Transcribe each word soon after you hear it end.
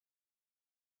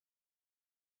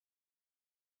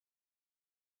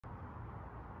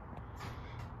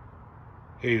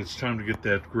Hey, it's time to get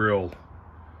that grill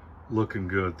looking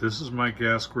good. This is my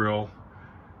gas grill,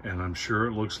 and I'm sure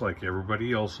it looks like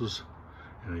everybody else's.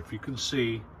 And if you can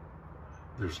see,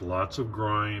 there's lots of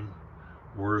grime.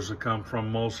 Where does it come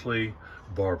from? Mostly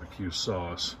barbecue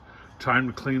sauce. Time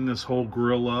to clean this whole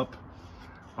grill up.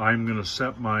 I'm gonna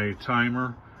set my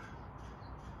timer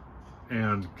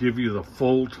and give you the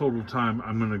full total time.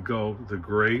 I'm gonna go the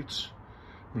grates.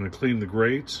 I'm gonna clean the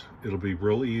grates. It'll be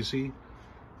real easy.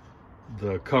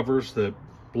 The covers that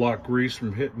block grease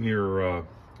from hitting your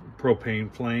propane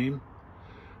flame,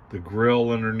 the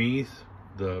grill underneath,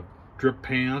 the drip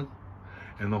pan,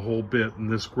 and the whole bit. And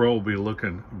this grill will be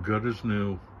looking good as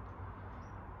new,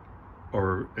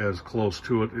 or as close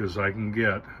to it as I can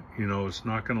get. You know, it's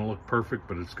not going to look perfect,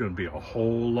 but it's going to be a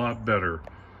whole lot better.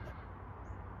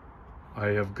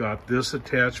 I have got this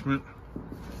attachment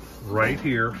right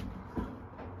here,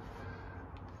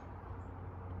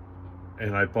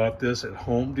 and I bought this at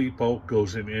Home Depot.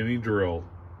 Goes in any drill.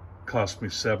 Cost me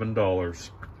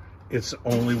 $7. It's the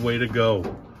only way to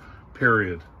go,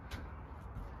 period.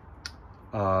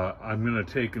 I'm gonna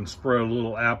take and spray a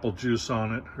little apple juice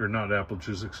on it, or not apple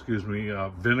juice, excuse me,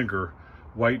 vinegar,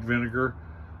 white vinegar.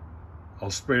 I'll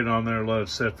spray it on there, let it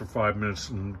set for 5 minutes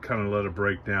and kind of let it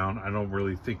break down. I don't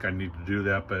really think I need to do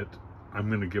that, but I'm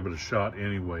gonna give it a shot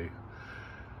anyway.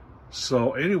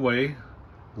 So anyway,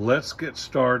 let's get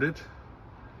started.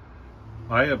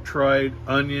 I have tried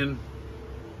onion.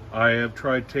 I have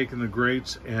tried taking the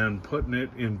grates and putting it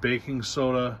in baking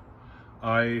soda.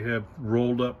 I have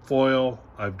rolled up foil.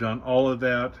 I've done all of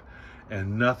that,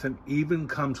 and nothing even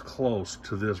comes close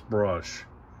to this brush.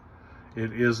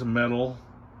 It is a metal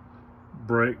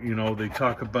break. You know, they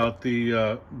talk about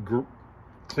the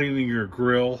cleaning your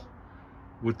grill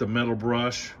with the metal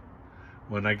brush.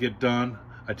 When I get done,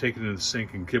 I take it in the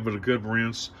sink and give it a good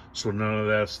rinse so none of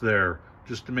that's there,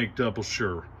 just to make double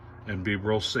sure and be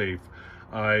real safe.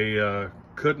 I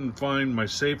couldn't find my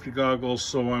safety goggles,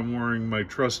 so I'm wearing my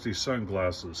trusty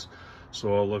sunglasses,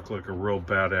 so I'll look like a real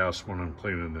badass when I'm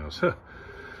cleaning this.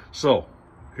 So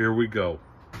here we go.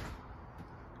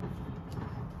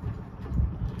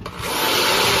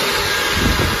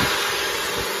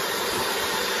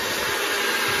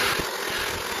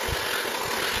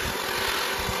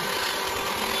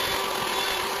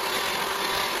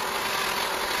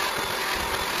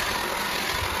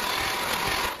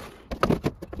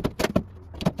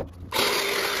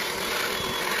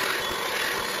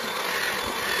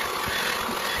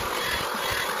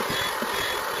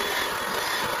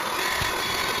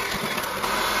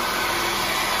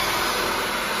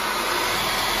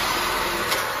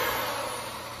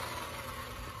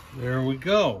 There we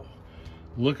go.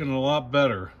 Looking a lot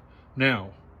better.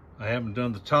 Now, I haven't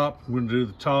done the top. I'm going to do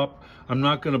the top. I'm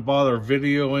not going to bother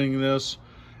videoing this,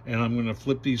 and I'm going to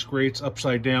flip these grates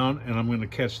upside down, and I'm going to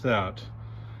catch that.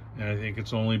 And I think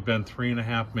it's only been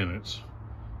 3.5 minutes.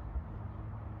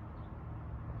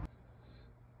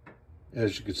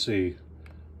 As you can see,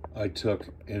 I took,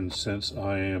 and since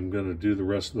I am going to do the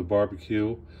rest of the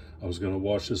barbecue, I was going to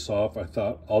wash this off. I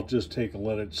thought I'll just take and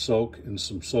let it soak in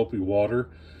some soapy water,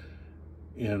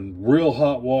 in real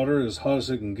hot water, as hot as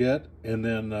it can get, and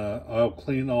then I'll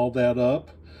clean all that up,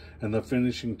 and the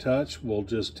finishing touch, we'll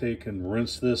just take and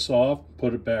rinse this off,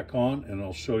 put it back on, and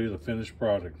I'll show you the finished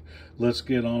product. Let's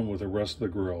get on with the rest of the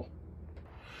grill.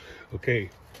 Okay,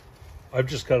 I've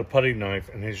just got a putty knife,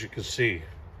 and as you can see,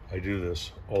 I do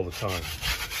this all the time.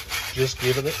 Just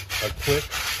give it a quick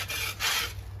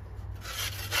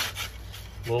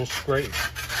little scrape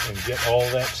and get all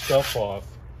that stuff off.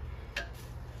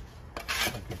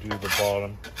 You could do the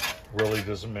bottom, really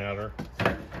doesn't matter.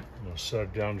 I'm gonna set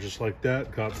it down just like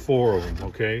that. Got 4 of them,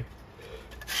 okay?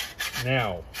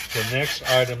 Now, the next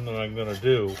item that I'm gonna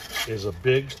do is a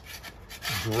big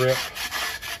drip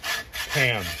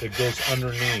pan that goes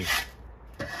underneath,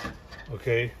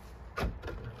 okay?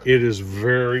 It is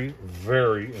very,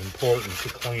 very important to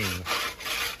clean.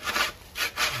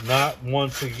 Not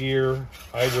once a year.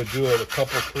 I would do it a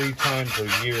couple, 3 times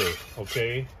a year,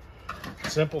 okay?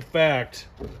 Simple fact,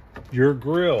 your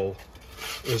grill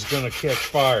is going to catch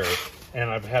fire, and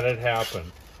I've had it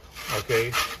happen,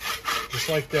 okay? Just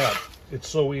like that. It's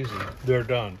so easy. They're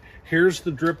done. Here's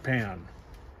the drip pan,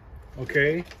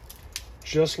 okay?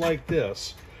 Just like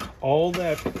this. All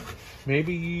that,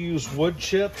 maybe you use wood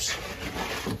chips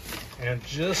and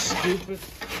just scoop it,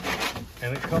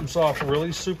 and it comes off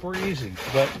really super easy.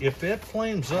 But if it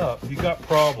flames up, you got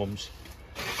problems.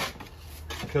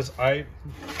 Because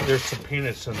there's some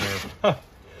peanuts in there.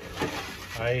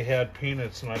 I had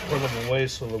peanuts and I put them away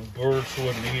so the birds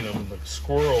wouldn't eat them. The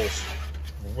squirrels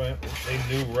they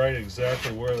knew right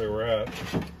exactly where they were at.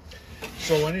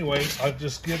 So anyway, I'll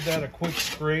just give that a quick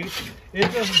scrape.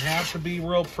 It doesn't have to be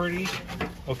real pretty,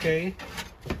 okay?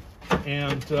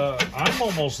 And I'm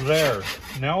almost there.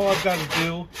 Now all I've got to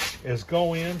do is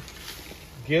go in,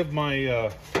 give my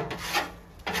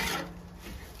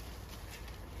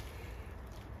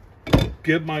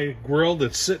grill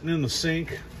that's sitting in the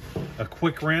sink a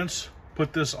quick rinse,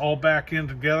 put this all back in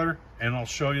together, and I'll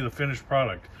show you the finished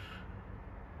product.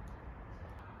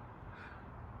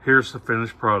 Here's the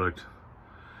finished product.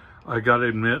 I gotta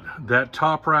admit, that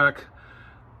top rack,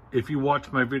 if you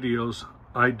watch my videos,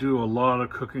 I do a lot of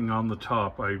cooking on the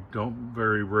top. I don't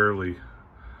very rarely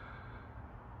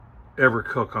ever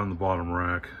cook on the bottom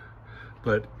rack,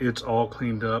 but it's all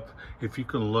cleaned up. If you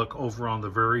can look over on the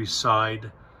very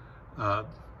side,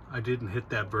 I didn't hit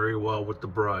that very well with the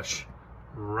brush.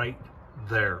 Right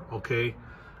there, okay?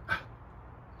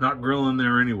 Not grilling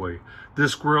there anyway.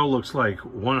 This grill looks like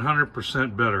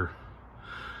 100% better.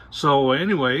 So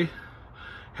anyway,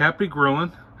 happy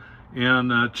grilling,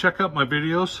 and check out my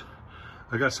videos.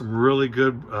 I got some really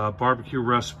good barbecue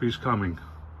recipes coming.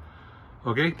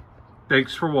 Okay,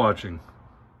 thanks for watching.